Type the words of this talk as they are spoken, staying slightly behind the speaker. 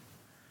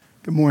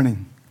Good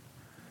morning.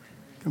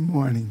 Good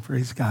morning.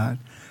 Praise God.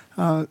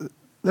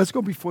 Let's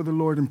go before the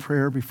Lord in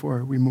prayer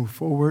before we move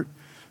forward.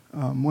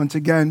 Once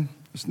again,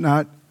 it's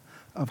not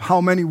of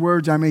how many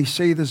words I may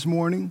say this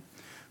morning.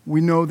 We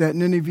know that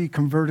Nineveh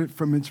converted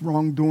from its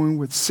wrongdoing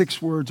with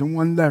 6 words and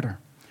 1 letter,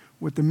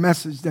 with the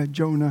message that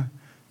Jonah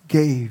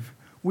gave.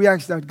 We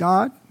ask that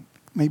God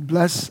may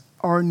bless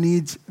our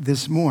needs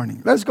this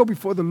morning. Let's go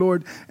before the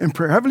Lord in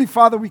prayer. Heavenly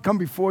Father, we come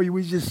before you.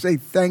 We just say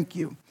thank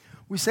you.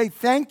 We say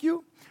thank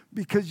you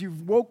because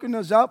you've woken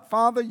us up,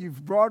 Father.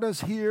 You've brought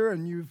us here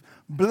and you've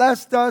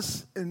blessed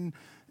us in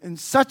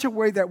such a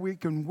way that we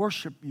can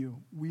worship you.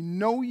 We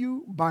know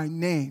you by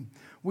name.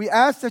 We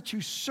ask that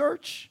you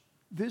search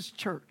this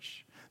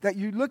church, that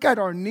you look at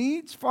our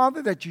needs,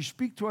 Father, that you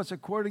speak to us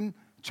according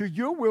to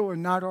your will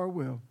and not our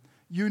will.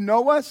 You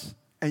know us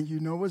and you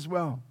know us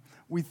well.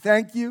 We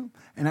thank you,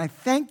 and I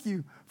thank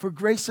you for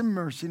grace and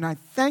mercy, and I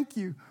thank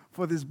you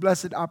for this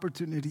blessed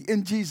opportunity.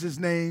 In Jesus'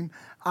 name,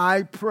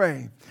 I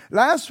pray.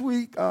 Last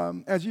week,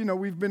 as you know,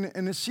 we've been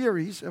in a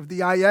series of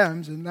the I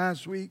Ams, and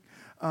last week,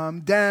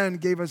 Dan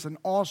gave us an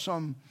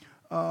awesome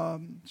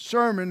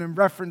sermon in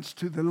reference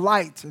to the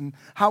light and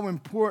how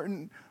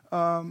important,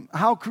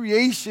 how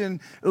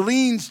creation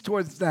leans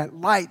towards that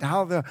light,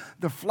 how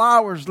the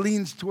flowers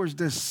leans towards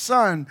the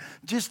sun,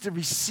 just to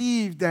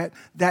receive that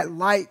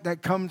light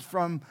that comes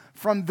from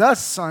the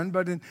sun,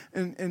 but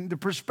in the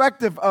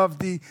perspective of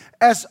the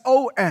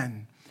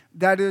S-O-N,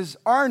 that is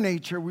our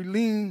nature, we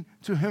lean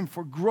to him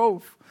for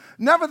growth.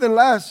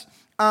 Nevertheless,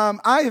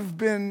 I have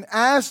been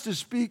asked to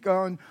speak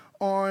on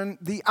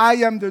the I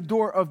am the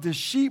door of the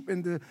sheep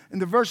in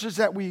the verses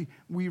that we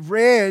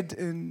read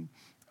in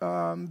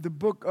the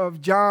book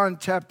of John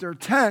chapter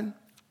 10.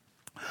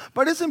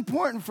 But it's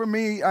important for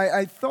me,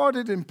 I thought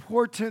it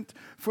important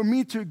for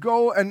me to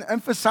go and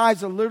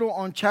emphasize a little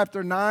on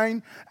chapter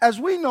 9, as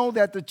we know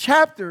that the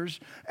chapters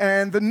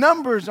and the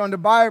numbers on the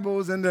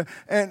Bibles and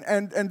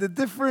the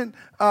different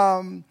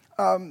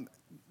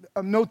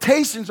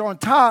notations on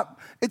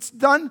top, it's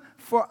done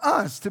for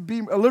us to be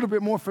a little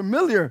bit more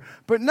familiar.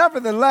 But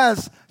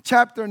nevertheless,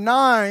 chapter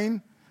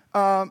 9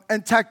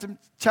 and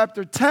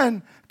chapter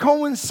 10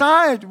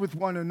 coincide with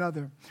one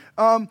another.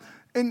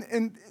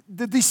 And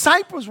the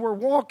disciples were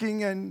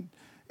walking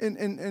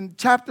in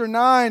chapter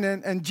 9,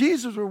 and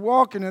Jesus were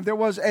walking, and there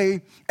was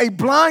a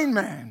blind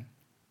man.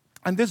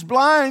 And this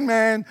blind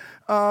man,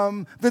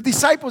 the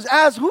disciples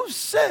asked, who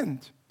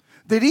sinned?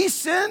 Did he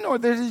sin or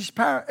did his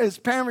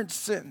parents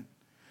sin?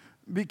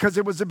 Because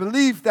it was a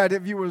belief that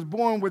if he was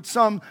born with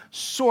some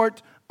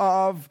sort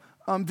of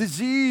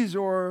disease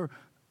or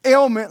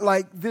ailment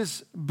like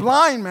this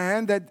blind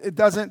man, that it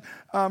doesn't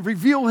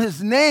reveal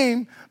his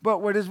name,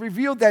 but what is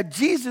revealed that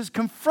Jesus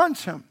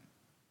confronts him.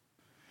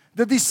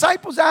 The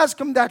disciples ask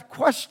him that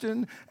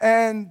question,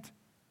 and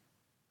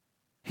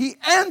he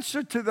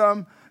answered to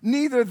them,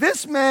 neither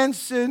this man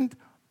sinned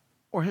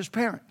or his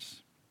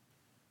parents.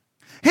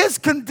 His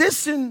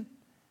condition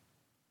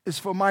is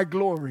for my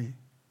glory.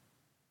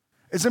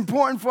 It's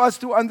important for us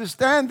to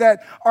understand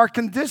that our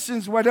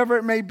conditions, whatever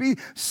it may be,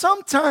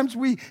 sometimes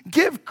we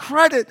give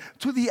credit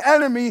to the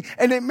enemy,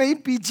 and it may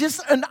be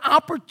just an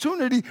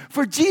opportunity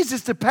for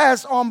Jesus to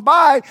pass on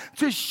by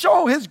to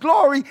show his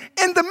glory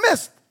in the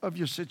midst of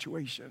your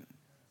situation.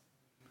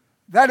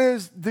 That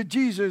is the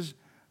Jesus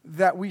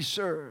that we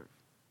serve.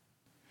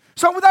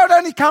 So without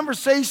any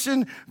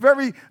conversation,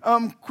 very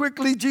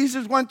quickly,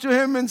 Jesus went to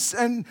him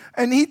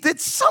and he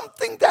did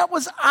something that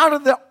was out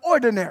of the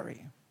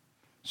ordinary.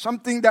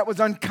 Something that was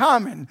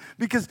uncommon,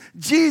 because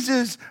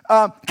Jesus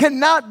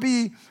cannot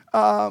be,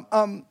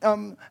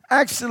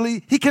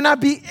 he cannot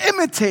be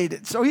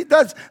imitated. So he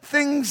does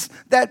things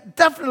that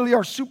definitely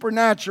are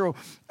supernatural.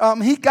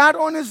 He got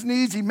on his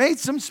knees, he made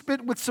some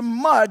spit with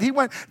some mud. He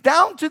went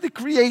down to the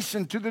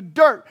creation, to the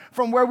dirt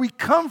from where we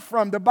come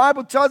from. The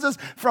Bible tells us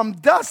from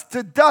dust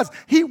to dust.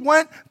 He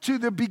went to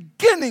the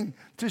beginning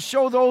to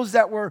show those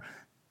that were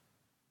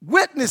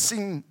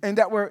witnessing and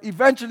that were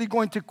eventually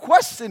going to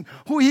question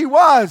who he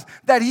was,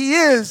 that he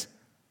is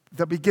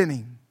the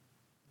beginning.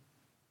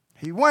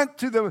 He went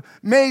to the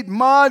made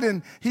mud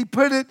and he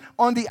put it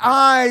on the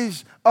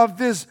eyes of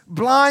this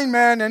blind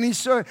man, and he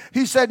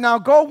said, now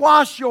go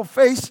wash your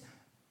face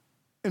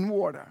in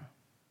water.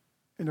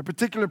 In a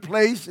particular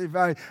place, if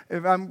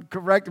I'm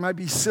correct, it might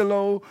be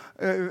Siloam.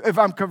 If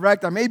I'm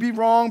correct, I may be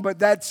wrong, but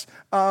that's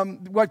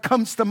what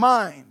comes to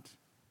mind.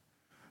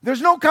 There's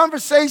no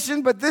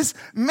conversation, but this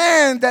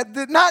man that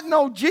did not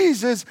know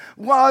Jesus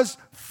was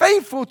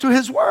faithful to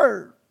his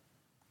word.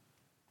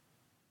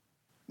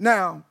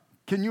 Now,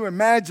 can you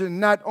imagine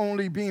not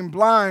only being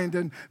blind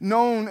and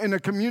known in a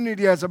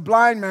community as a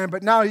blind man,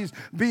 but now he's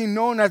being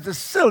known as a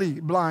silly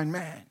blind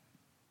man?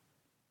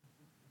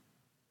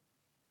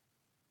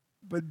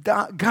 But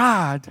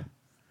God,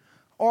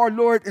 our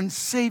Lord and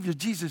Savior,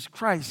 Jesus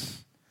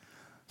Christ,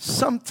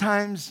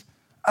 sometimes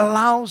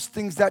allows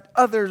things that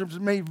others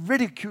may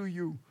ridicule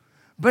you,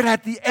 but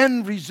at the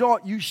end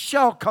result, you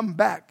shall come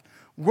back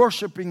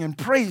worshiping and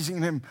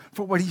praising him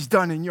for what he's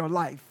done in your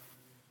life.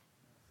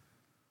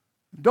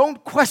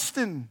 Don't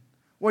question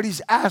what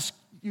he's asked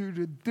you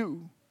to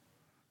do,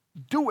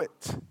 do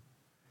it.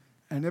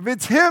 And if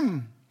it's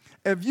him,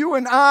 if you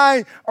and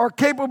I are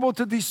capable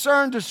to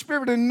discern the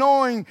Spirit and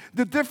knowing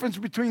the difference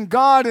between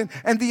God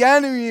and the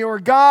enemy, or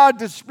God,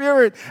 the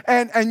Spirit,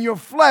 and your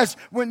flesh,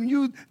 when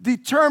you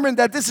determine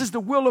that this is the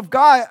will of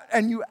God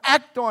and you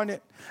act on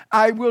it,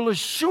 I will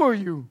assure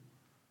you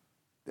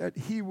that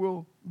he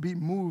will be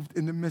moved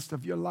in the midst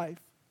of your life.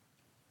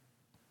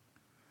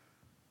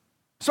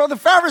 So the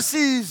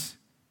Pharisees,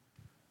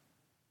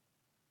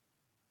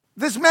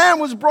 this man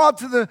was brought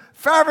to the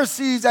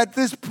Pharisees at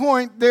this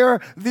point.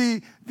 They're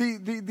the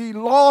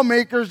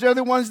lawmakers. They're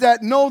the ones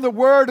that know the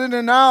word in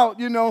and out.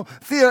 You know,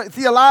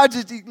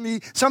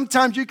 theologically,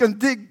 sometimes you can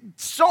dig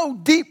so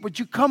deep, but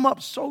you come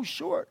up so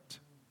short.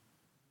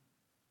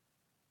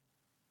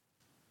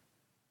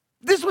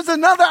 This was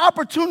another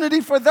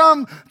opportunity for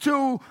them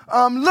to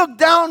look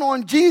down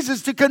on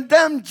Jesus, to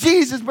condemn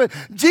Jesus. But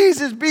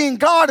Jesus, being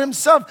God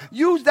himself,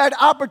 used that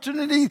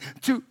opportunity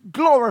to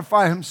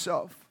glorify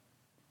himself.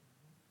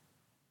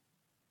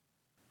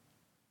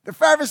 The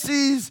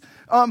Pharisees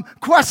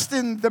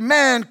questioned the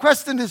man,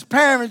 questioned his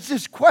parents,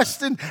 just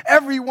questioned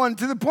everyone,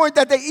 to the point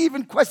that they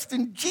even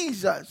questioned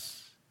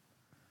Jesus.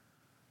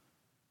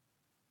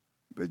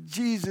 But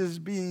Jesus,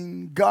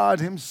 being God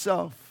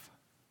himself,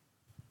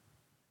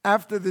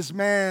 after this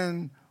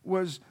man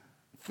was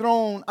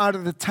thrown out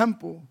of the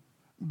temple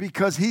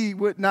because he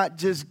would not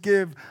just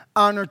give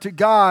honor to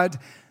God,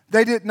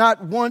 they did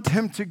not want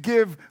him to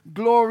give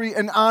glory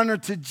and honor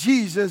to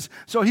Jesus,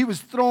 so he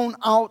was thrown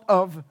out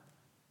of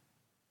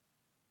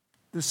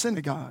the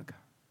synagogue.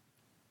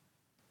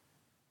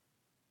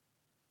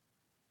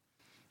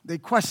 They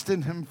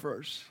questioned him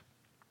first.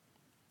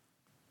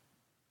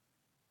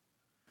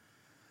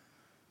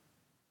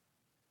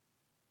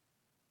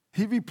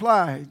 He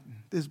replied,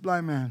 this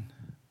blind man,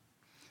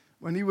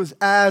 when he was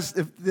asked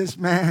if this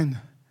man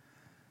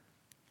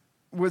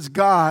was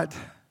God,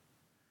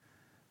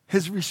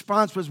 his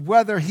response was,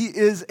 whether he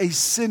is a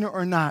sinner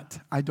or not,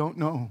 I don't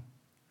know.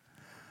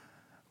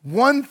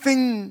 One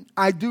thing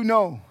I do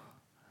know,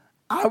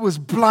 I was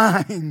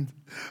blind,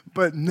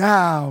 but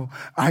now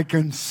I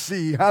can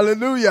see.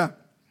 Hallelujah.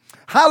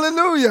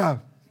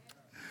 Hallelujah.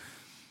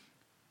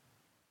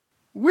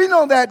 We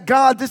know that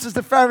God, this is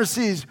the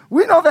Pharisees,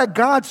 we know that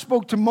God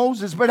spoke to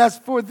Moses, but as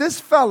for this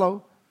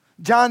fellow,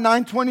 John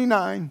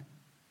 9:29,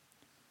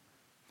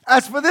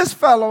 as for this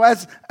fellow,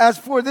 as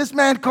for this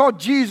man called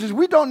Jesus,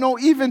 we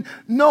don't even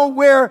know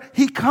where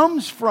he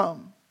comes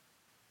from.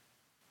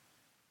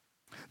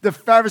 The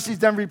Pharisees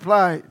then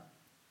replied,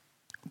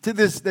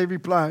 they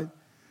replied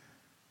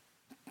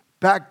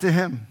back to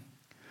him,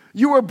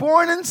 you were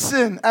born in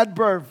sin at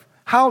birth.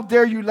 How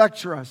dare you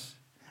lecture us?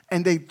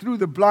 And they threw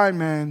the blind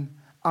man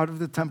out of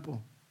the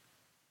temple.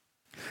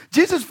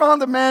 Jesus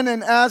found the man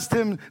and asked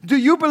him, do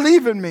you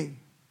believe in me?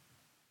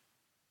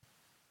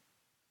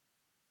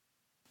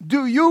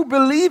 Do you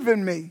believe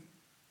in me?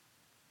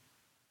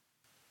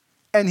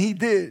 And he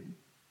did.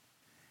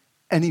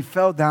 And he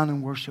fell down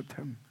and worshiped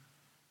him.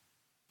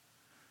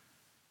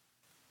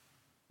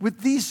 With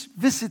these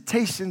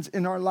visitations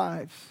in our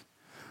lives,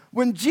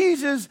 when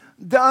Jesus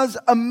does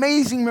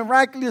amazing,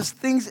 miraculous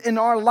things in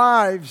our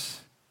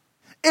lives,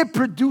 it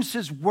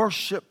produces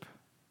worship.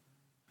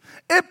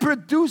 It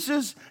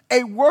produces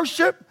a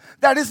worship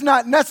that is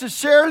not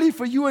necessarily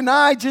for you and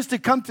I just to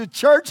come to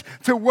church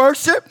to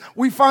worship.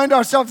 We find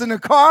ourselves in the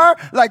car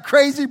like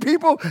crazy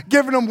people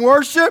giving him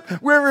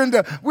worship. We're in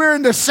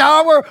the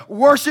shower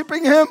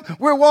worshiping him.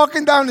 We're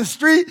walking down the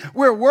street.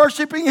 We're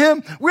worshiping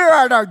him. We're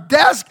at our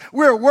desk.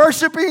 We're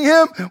worshiping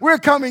him. We're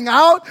coming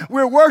out.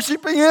 We're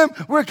worshiping him.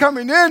 We're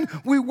coming in.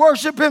 We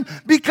worship him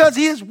because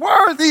he is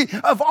worthy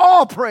of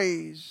all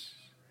praise.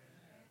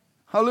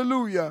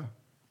 Hallelujah.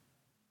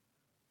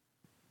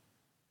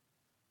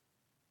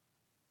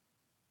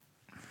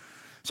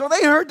 So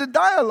they heard the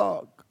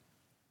dialogue.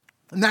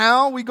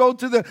 Now we go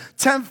to the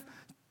 10th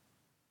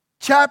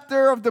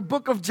chapter of the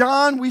book of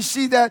John. We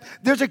see that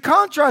there's a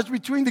contrast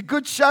between the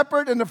good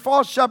shepherd and the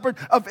false shepherd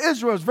of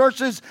Israel,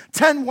 verses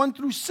 10, 1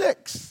 through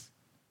 6.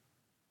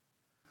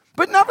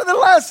 But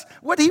nevertheless,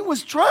 what he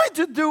was trying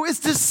to do is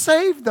to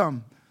save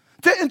them,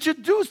 to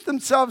introduce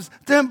themselves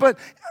to him. But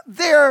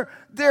their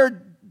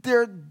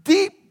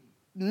deep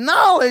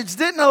knowledge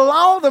didn't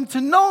allow them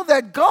to know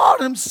that God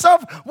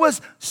himself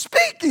was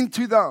speaking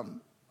to them.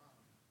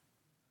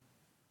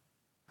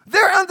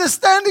 Their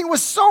understanding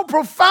was so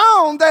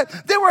profound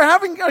that they were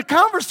having a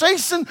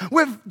conversation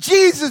with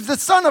Jesus, the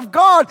Son of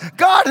God,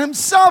 God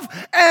himself,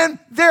 and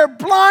their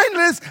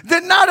blindness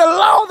did not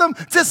allow them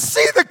to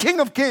see the King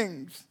of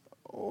Kings.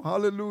 Oh,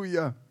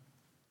 hallelujah.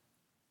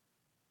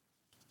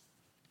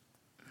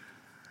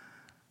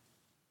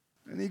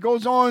 And he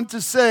goes on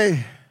to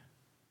say,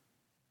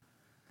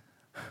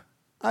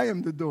 I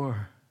am the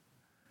door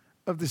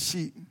of the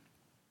sheep.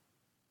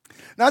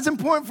 Now, it's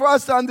important for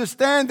us to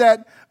understand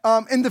that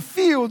in the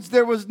fields,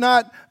 there was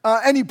not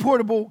any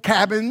portable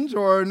cabins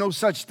or no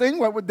such thing.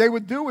 What they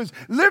would do is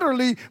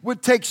literally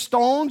would take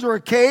stones or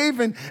a cave,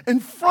 and in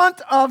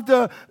front of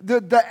the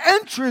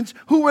entrance,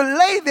 who would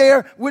lay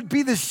there would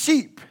be the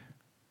sheep.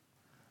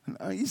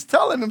 He's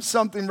telling them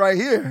something right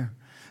here.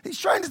 He's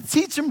trying to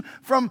teach them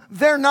from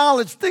their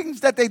knowledge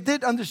things that they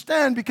did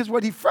understand, because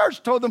what he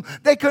first told them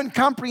they couldn't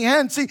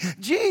comprehend. See,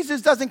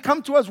 Jesus doesn't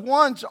come to us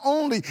once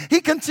only.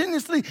 He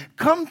continuously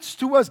comes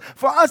to us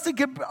for us to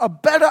get a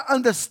better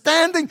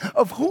understanding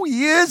of who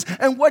he is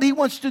and what he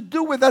wants to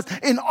do with us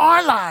in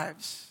our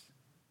lives.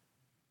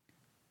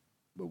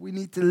 But we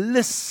need to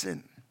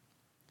listen.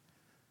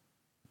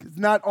 Because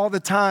not all the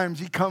times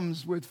he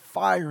comes with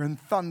fire and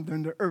thunder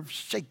and the earth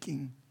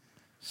shaking.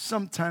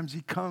 Sometimes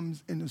he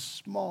comes in a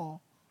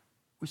small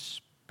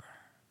whisper.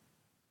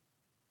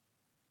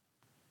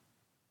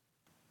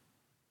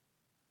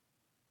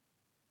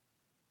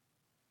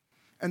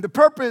 And the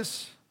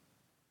purpose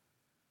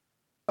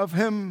of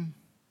him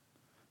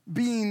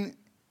being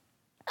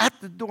at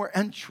the door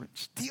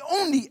entrance, the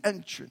only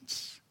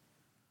entrance,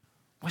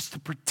 was to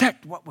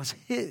protect what was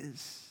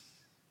his.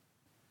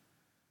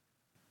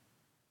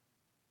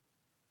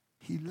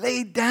 He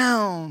laid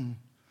down.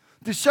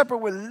 The shepherd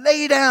would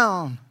lay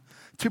down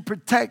to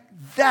protect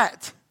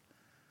that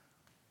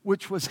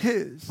which was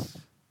his.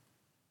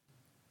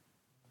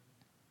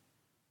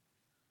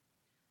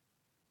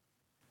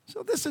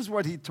 So this is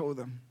what he told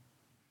them.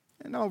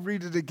 And I'll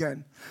read it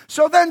again.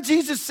 So then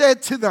Jesus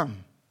said to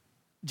them,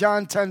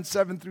 John 10,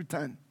 7 through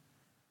 10.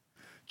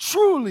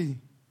 Truly,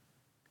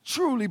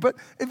 truly. But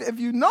if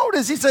you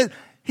notice,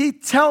 he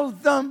tells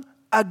them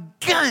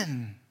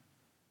again.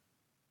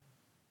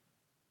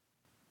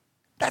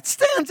 That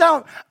stands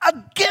out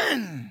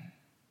again.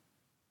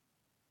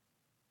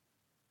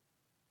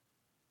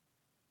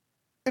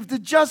 If the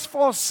just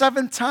fall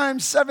 7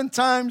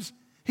 times,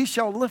 he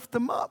shall lift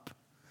them up.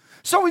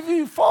 So if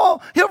you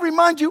fall, he'll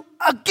remind you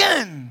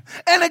again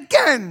and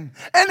again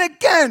and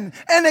again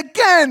and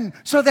again,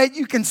 so that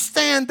you can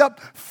stand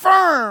up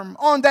firm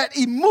on that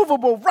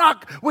immovable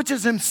rock, which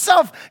is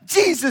himself,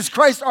 Jesus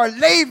Christ,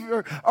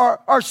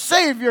 our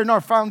Savior and our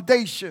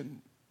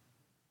foundation.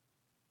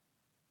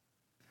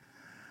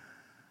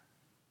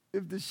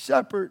 If the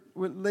shepherd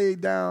would lay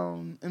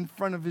down in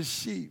front of his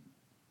sheep,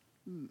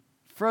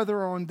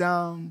 further on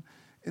down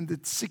in the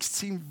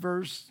 16th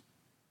verse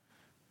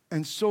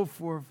and so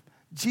forth,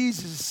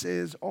 Jesus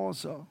says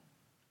also,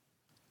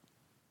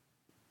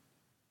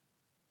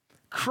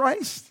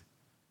 Christ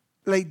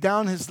laid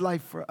down his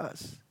life for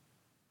us.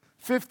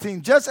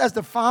 15, just as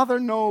the Father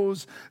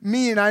knows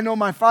me and I know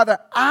my Father,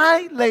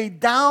 I lay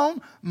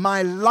down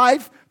my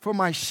life for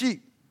my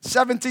sheep.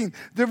 17,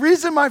 the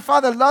reason my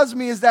Father loves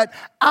me is that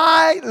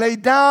I lay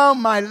down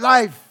my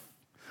life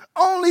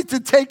only to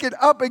take it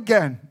up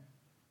again.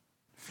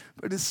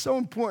 But it's so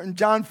important,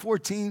 John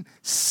 14,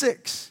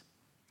 6,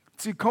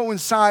 to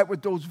coincide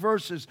with those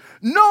verses.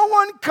 No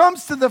one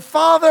comes to the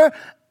Father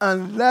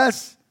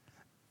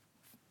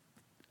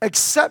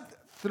except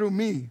through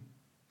me.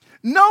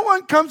 No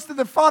one comes to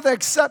the Father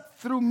except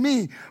through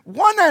me.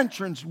 One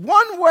entrance,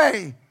 one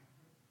way.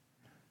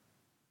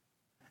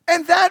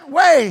 And that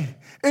way,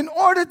 in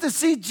order to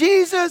see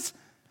Jesus,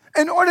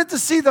 in order to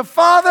see the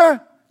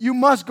Father, you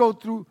must go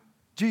through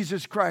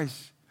Jesus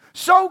Christ.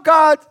 So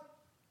God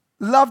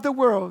loved the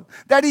world,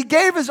 that he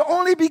gave his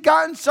only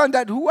begotten Son,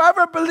 that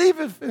whoever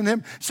believeth in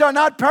him shall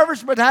not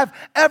perish but have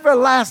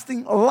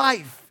everlasting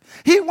life.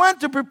 He went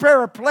to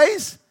prepare a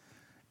place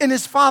in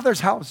his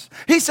Father's house.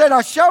 He said,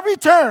 I shall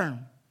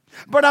return,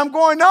 but I'm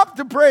going up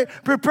to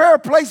prepare a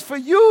place for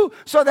you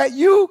so that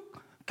you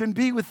can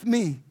be with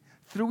me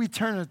through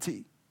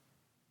eternity.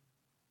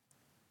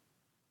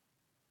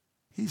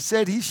 He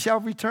said he shall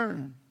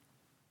return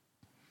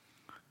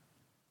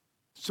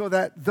so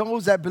that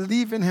those that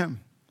believe in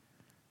him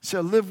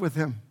shall live with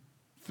him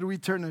through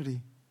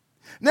eternity.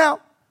 Now,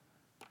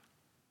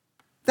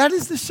 that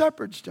is the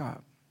shepherd's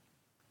job.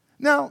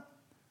 Now,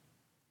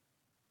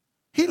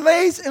 he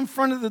lays in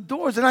front of the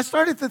doors, and I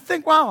started to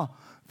think, wow,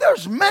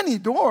 there's many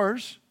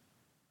doors.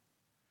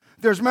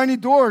 There's many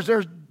doors.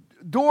 There's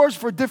doors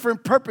for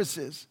different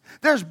purposes.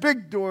 There's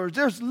big doors.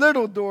 There's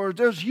little doors.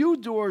 There's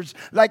huge doors,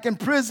 like in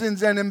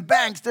prisons and in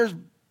banks. There's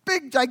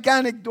big,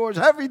 gigantic doors,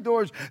 heavy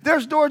doors.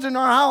 There's doors in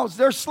our house.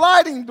 There's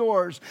sliding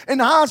doors in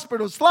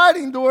hospitals,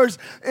 sliding doors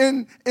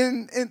in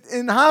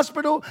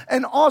hospital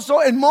and also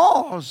in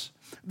malls.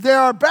 There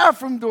are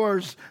bathroom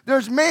doors.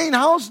 There's main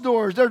house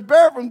doors. There's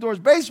bathroom doors,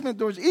 basement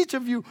doors. Each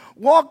of you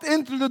walked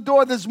in through the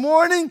door this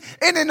morning,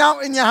 in and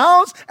out in your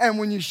house. And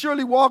when you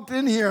surely walked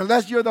in here,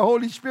 unless you're the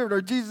Holy Spirit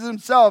or Jesus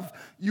himself,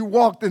 you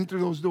walked in through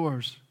those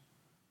doors.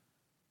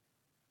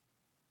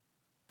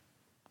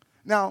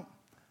 Now,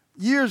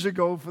 years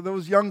ago, for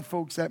those young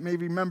folks that may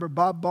remember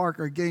Bob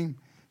Barker, game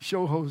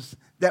show host,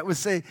 that would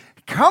say,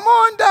 come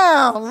on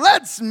down,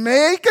 let's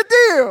make a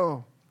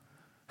deal.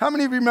 How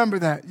many remember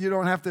that? You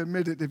don't have to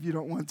admit it if you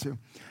don't want to.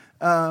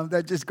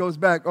 That just goes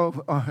back,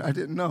 I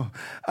didn't know.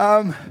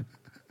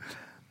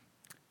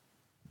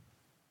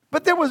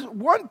 But there was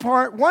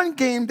one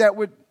game that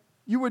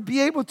you would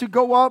be able to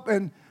go up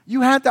and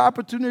you had the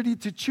opportunity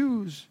to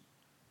choose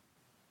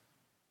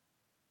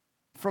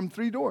from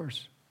 3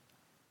 doors.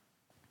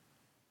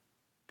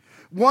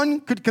 One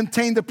could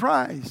contain the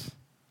prize.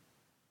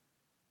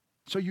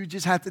 So you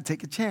just had to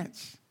take a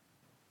chance.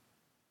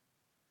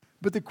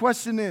 But the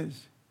question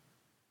is,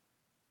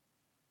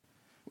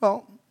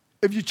 well,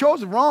 if you chose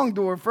the wrong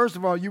door, first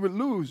of all, you would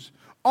lose.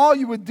 All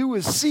you would do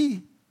is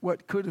see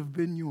what could have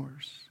been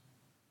yours.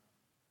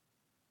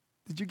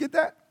 Did you get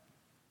that?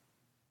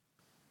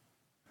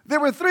 There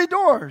were 3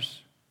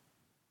 doors.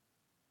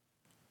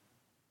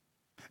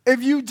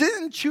 If you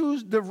didn't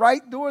choose the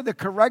right door, the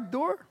correct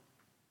door,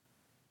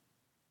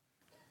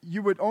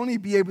 you would only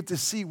be able to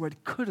see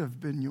what could have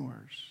been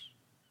yours.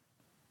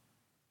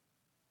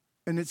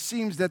 And it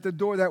seems that the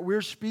door that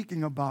we're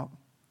speaking about,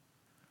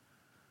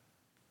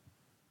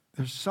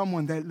 there's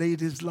someone that laid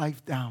his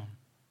life down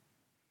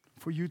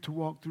for you to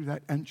walk through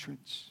that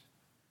entrance.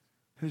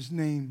 His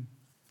name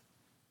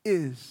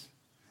is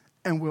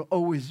and will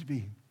always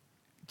be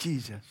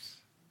Jesus.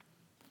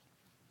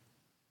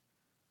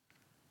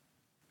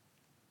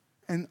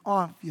 And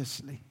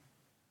obviously,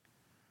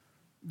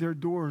 there are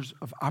doors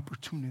of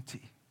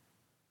opportunity.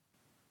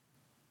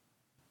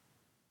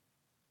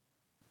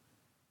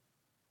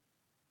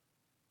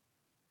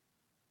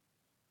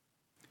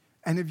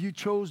 And if you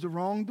chose the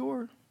wrong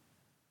door,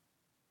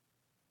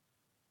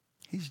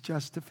 He's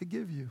just to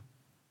forgive you.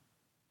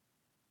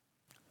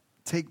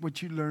 Take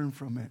what you learn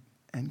from it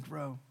and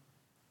grow.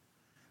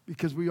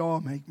 Because we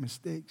all make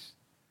mistakes.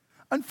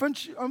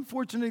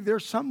 Unfortunately, there are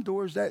some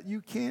doors that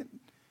you can't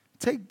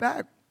take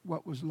back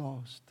what was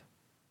lost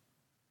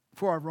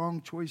for our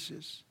wrong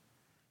choices.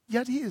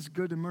 Yet He is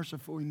good and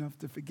merciful enough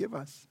to forgive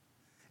us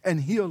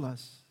and heal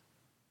us.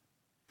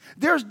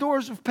 There's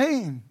doors of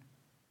pain.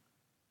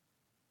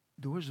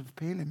 Doors of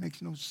pain that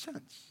makes no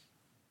sense.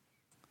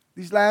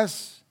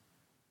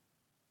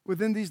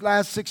 Within these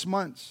last 6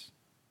 months,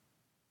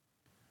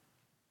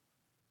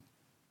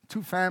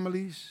 2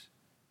 families,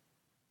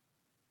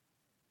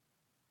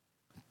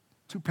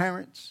 2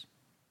 parents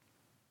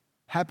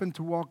happened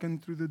to walk in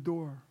through the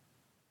door.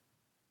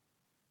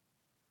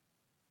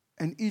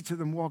 And each of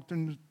them walked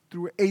in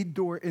through a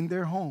door in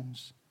their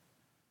homes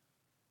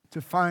to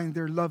find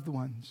their loved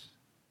ones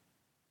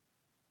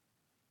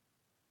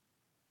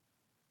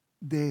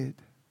dead.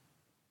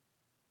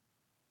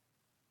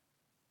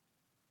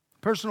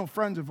 Personal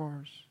friends of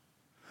ours.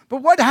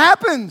 But what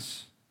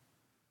happens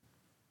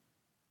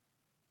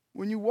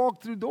when you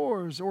walk through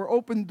doors or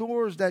open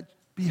doors that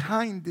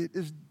behind it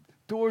is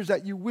doors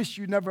that you wish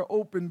you never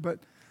opened, but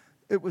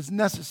it was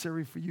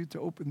necessary for you to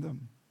open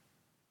them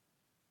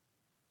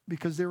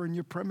because they're in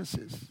your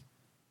premises?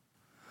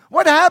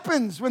 What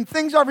happens when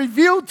things are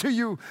revealed to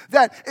you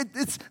that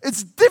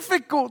it's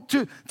difficult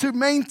to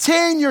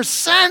maintain your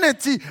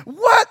sanity?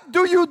 What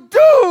do you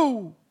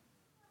do?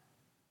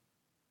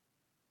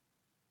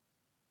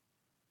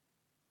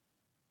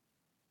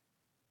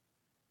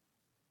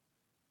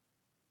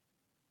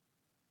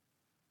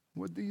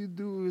 What do you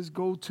do is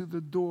go to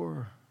the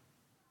door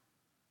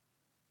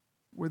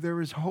where there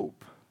is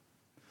hope.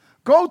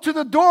 Go to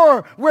the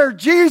door where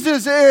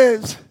Jesus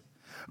is.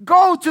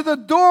 Go to the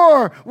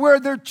door where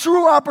the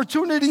true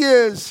opportunity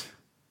is.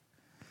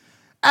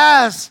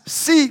 Ask,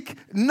 seek,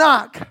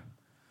 knock.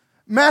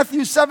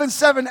 Matthew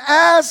 7:7,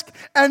 ask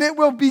and it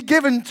will be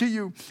given to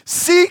you.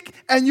 Seek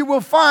and you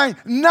will find.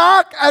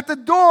 Knock at the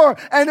door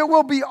and it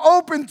will be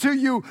open to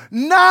you.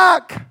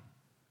 Knock.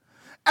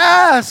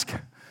 Ask.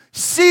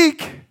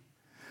 Seek.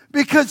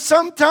 Because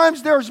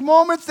sometimes there's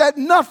moments that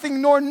nothing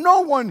nor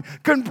no one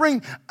can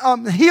bring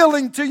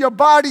healing to your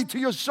body, to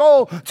your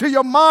soul, to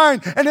your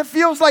mind. And it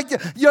feels like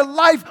your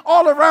life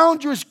all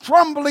around you is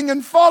crumbling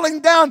and falling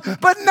down.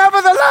 But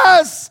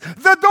nevertheless,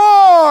 the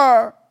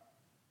door.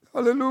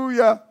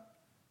 Hallelujah.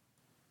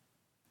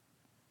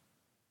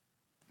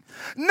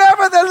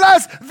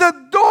 Nevertheless,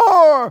 the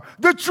door,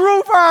 the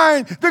true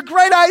vine, the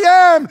great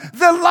I am,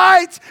 the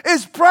light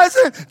is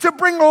present to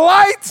bring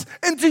light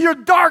into your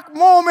dark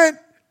moment.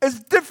 As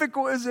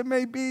difficult as it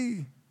may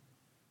be.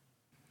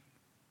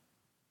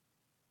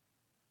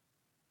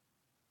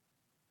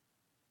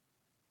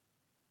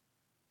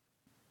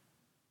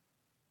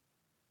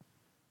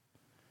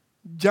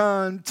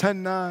 John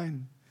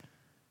 10:9.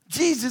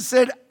 Jesus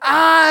said,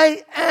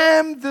 I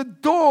am the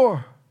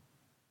door.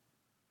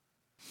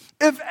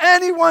 If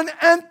anyone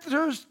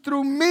enters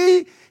through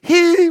me,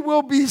 he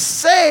will be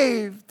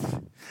saved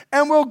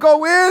and will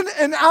go in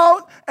and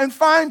out and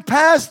find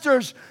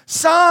pastures.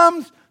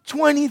 Psalms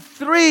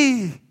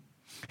 23.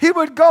 He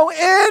would go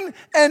in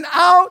and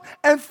out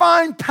and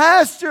find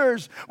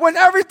pastures. When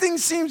everything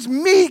seems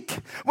meek,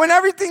 when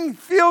everything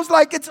feels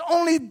like it's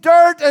only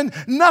dirt and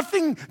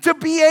nothing to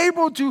be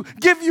able to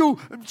give you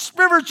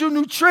spiritual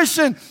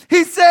nutrition,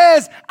 He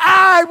says,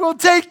 I will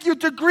take you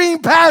to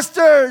green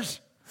pastures.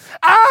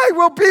 I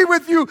will be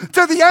with you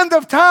to the end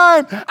of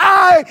time.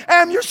 I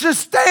am your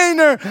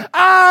sustainer.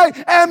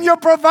 I am your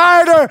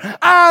provider.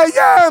 I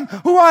am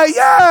who I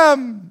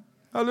am.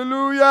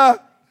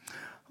 Hallelujah.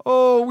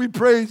 Oh, we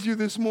praise you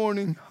this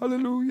morning.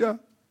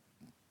 Hallelujah.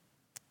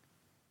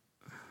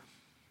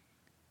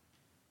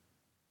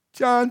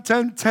 John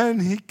 10:10,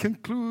 he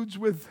concludes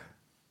with,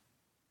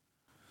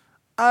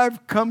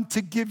 I've come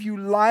to give you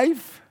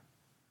life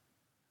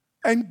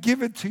and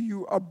give it to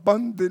you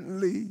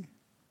abundantly.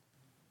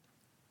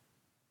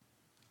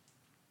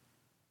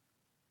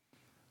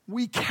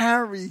 we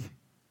carry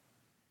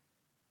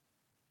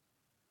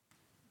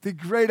the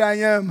great I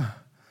am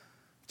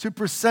to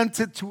present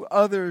it to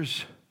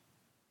others.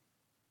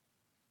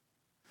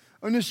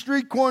 On the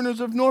street corners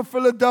of North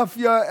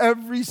Philadelphia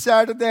every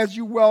Saturday, as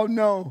you well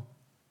know,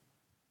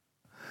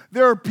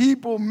 there are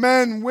people,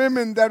 men and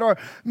women that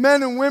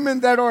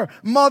are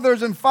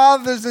mothers and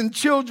fathers and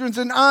children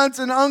and aunts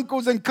and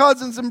uncles and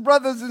cousins and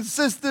brothers and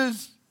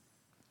sisters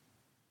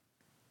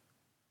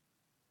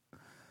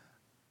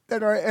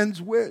that are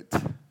ends with.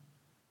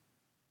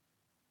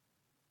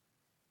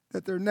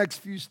 That their next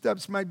few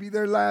steps might be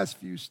their last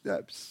few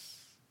steps.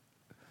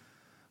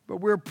 But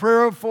we're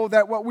prayerful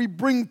that what we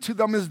bring to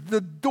them is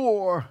the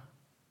door.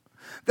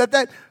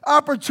 That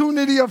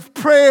opportunity of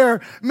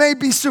prayer may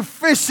be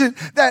sufficient,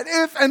 that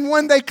if and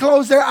when they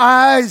close their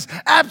eyes,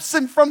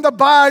 absent from the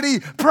body,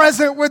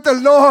 present with the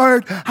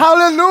Lord,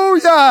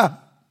 hallelujah,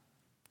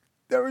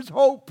 there is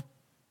hope.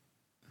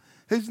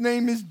 His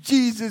name is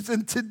Jesus,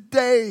 and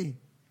today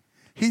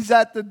He's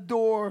at the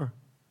door.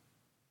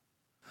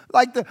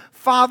 Like the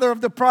father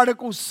of the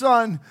prodigal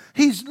son,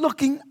 He's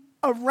looking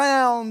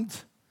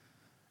around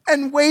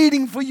and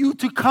waiting for you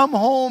to come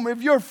home.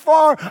 If you're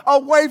far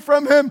away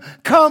from Him,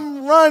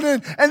 come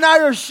running. And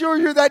I assure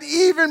you that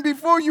even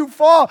before you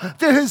fall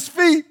to His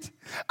feet,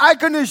 I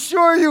can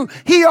assure you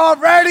He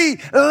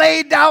already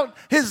laid out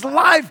His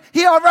life.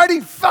 He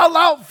already fell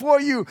out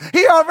for you.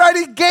 He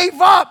already gave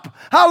up,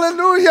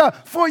 hallelujah,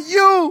 for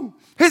you,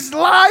 His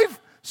life,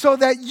 so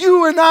that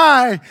you and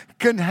I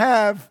can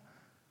have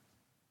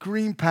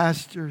green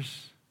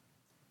pastures.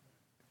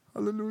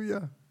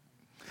 Hallelujah.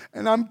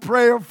 And I'm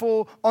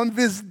prayerful on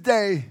this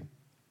day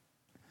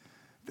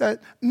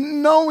that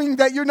knowing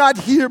that you're not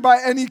here by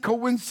any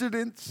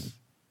coincidence,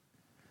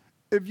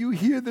 if you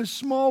hear the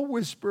small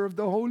whisper of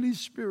the Holy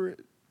Spirit,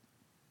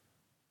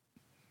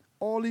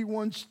 all He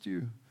wants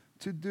you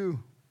to do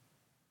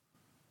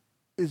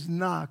is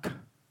knock.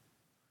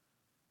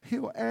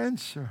 He'll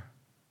answer.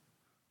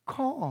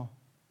 Call.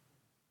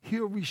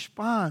 He'll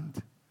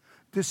respond.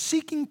 The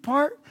seeking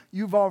part,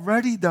 you've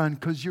already done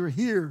because you're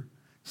here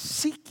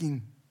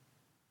seeking.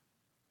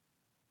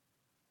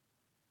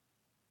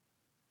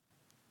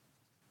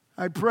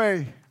 I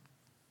pray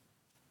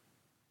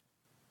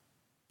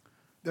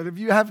that if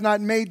you have not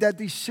made that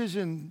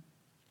decision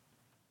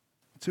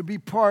to be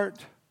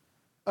part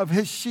of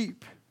His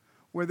sheep,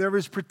 where there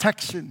is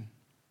protection,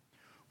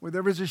 where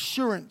there is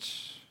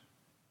assurance,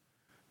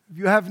 if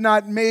you have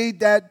not made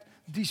that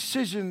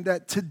decision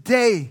that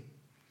today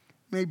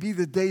may be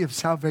the day of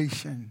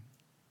salvation,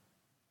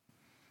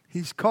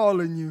 He's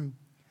calling you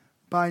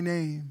by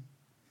name.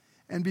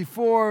 And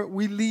before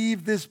we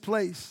leave this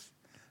place,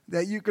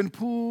 that you can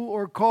pull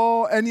or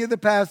call any of the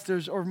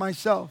pastors or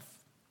myself,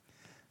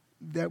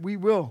 that we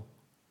will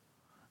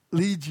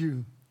lead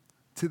you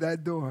to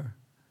that door.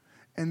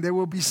 And there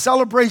will be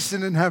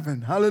celebration in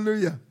heaven.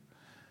 Hallelujah.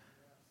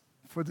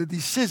 For the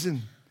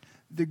decision,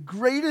 the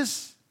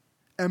greatest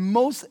and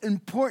most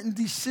important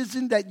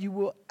decision that you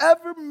will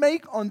ever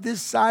make on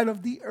this side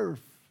of the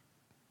earth,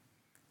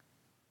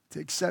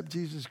 to accept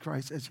Jesus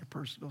Christ as your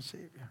personal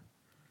Savior.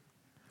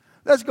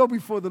 Let's go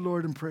before the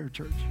Lord in prayer,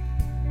 church.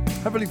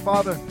 Heavenly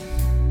Father,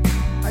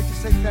 I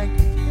just say thank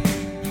you.